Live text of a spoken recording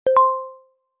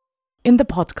In the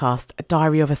podcast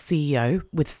Diary of a CEO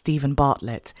with Stephen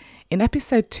Bartlett, in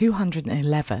episode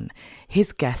 211,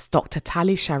 his guest Dr.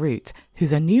 Tali Sharut,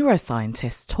 who's a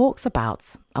neuroscientist, talks about,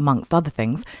 amongst other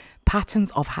things,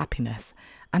 patterns of happiness.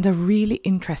 And a really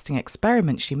interesting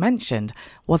experiment she mentioned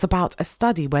was about a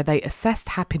study where they assessed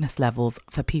happiness levels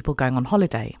for people going on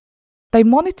holiday. They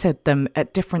monitored them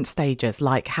at different stages,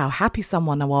 like how happy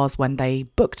someone was when they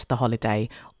booked the holiday,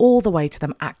 all the way to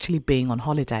them actually being on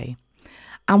holiday.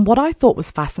 And what I thought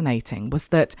was fascinating was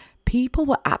that people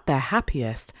were at their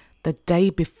happiest the day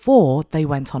before they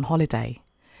went on holiday.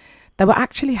 They were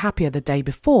actually happier the day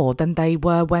before than they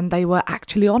were when they were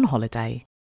actually on holiday.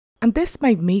 And this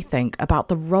made me think about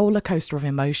the roller coaster of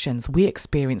emotions we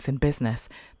experience in business,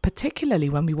 particularly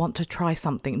when we want to try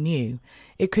something new.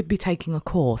 It could be taking a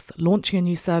course, launching a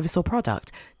new service or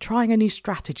product, trying a new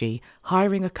strategy,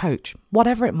 hiring a coach,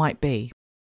 whatever it might be.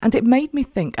 And it made me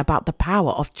think about the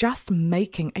power of just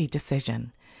making a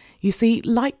decision. You see,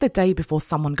 like the day before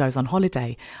someone goes on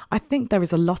holiday, I think there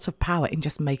is a lot of power in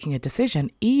just making a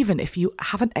decision, even if you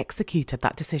haven't executed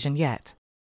that decision yet.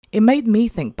 It made me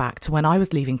think back to when I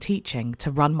was leaving teaching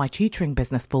to run my tutoring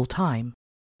business full time.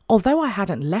 Although I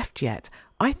hadn't left yet,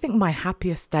 I think my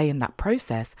happiest day in that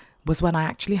process was when I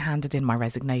actually handed in my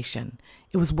resignation.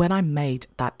 It was when I made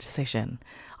that decision.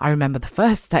 I remember the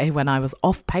first day when I was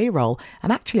off payroll,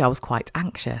 and actually I was quite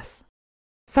anxious.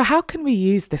 So how can we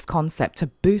use this concept to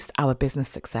boost our business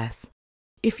success?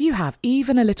 If you have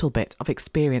even a little bit of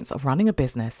experience of running a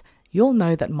business, you'll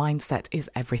know that mindset is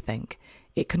everything.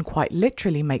 It can quite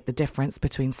literally make the difference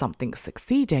between something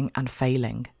succeeding and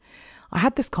failing. I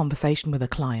had this conversation with a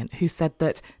client who said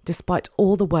that despite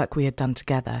all the work we had done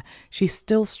together, she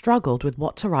still struggled with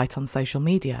what to write on social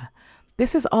media.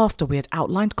 This is after we had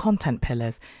outlined content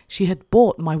pillars. She had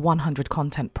bought my 100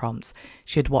 content prompts.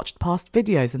 She had watched past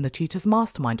videos in the Tutors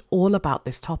Mastermind all about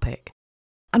this topic.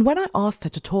 And when I asked her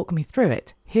to talk me through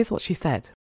it, here's what she said.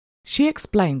 She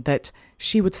explained that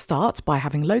she would start by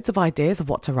having loads of ideas of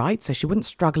what to write so she wouldn't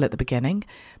struggle at the beginning,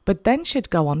 but then she'd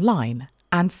go online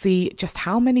and see just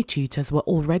how many tutors were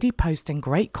already posting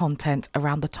great content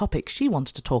around the topic she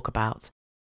wanted to talk about.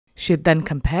 She'd then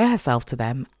compare herself to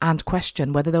them and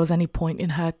question whether there was any point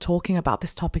in her talking about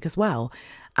this topic as well,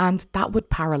 and that would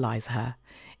paralyze her.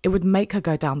 It would make her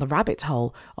go down the rabbit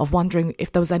hole of wondering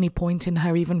if there was any point in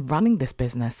her even running this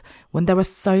business when there were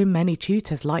so many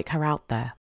tutors like her out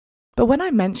there. But when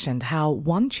I mentioned how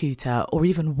one tutor or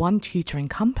even one tutoring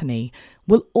company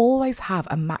will always have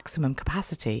a maximum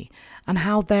capacity and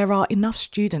how there are enough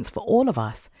students for all of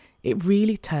us, it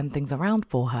really turned things around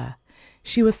for her.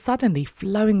 She was suddenly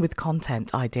flowing with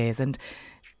content ideas and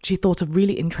she thought of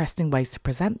really interesting ways to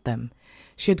present them.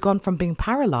 She had gone from being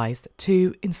paralyzed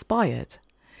to inspired.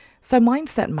 So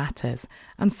mindset matters,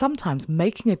 and sometimes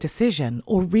making a decision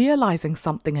or realizing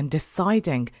something and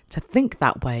deciding to think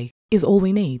that way is all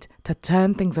we need to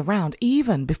turn things around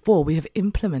even before we have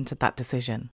implemented that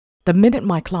decision. The minute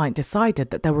my client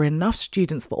decided that there were enough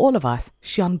students for all of us,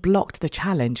 she unblocked the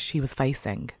challenge she was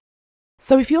facing.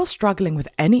 So if you're struggling with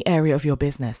any area of your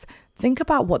business, think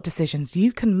about what decisions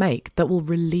you can make that will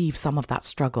relieve some of that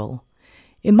struggle.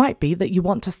 It might be that you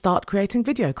want to start creating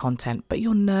video content, but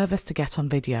you're nervous to get on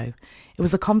video. It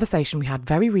was a conversation we had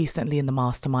very recently in the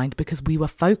mastermind because we were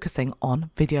focusing on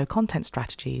video content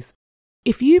strategies.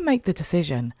 If you make the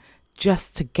decision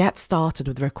just to get started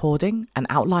with recording and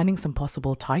outlining some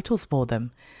possible titles for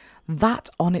them, that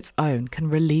on its own can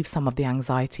relieve some of the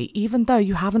anxiety, even though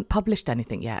you haven't published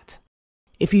anything yet.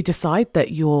 If you decide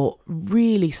that you're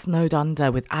really snowed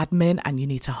under with admin and you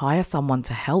need to hire someone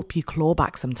to help you claw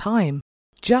back some time,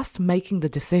 just making the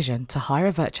decision to hire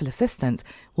a virtual assistant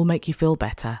will make you feel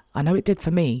better. I know it did for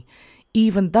me,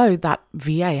 even though that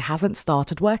VA hasn't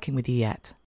started working with you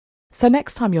yet. So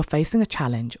next time you're facing a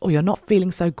challenge or you're not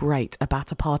feeling so great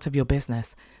about a part of your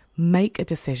business, make a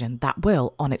decision that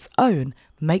will, on its own,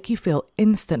 make you feel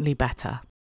instantly better.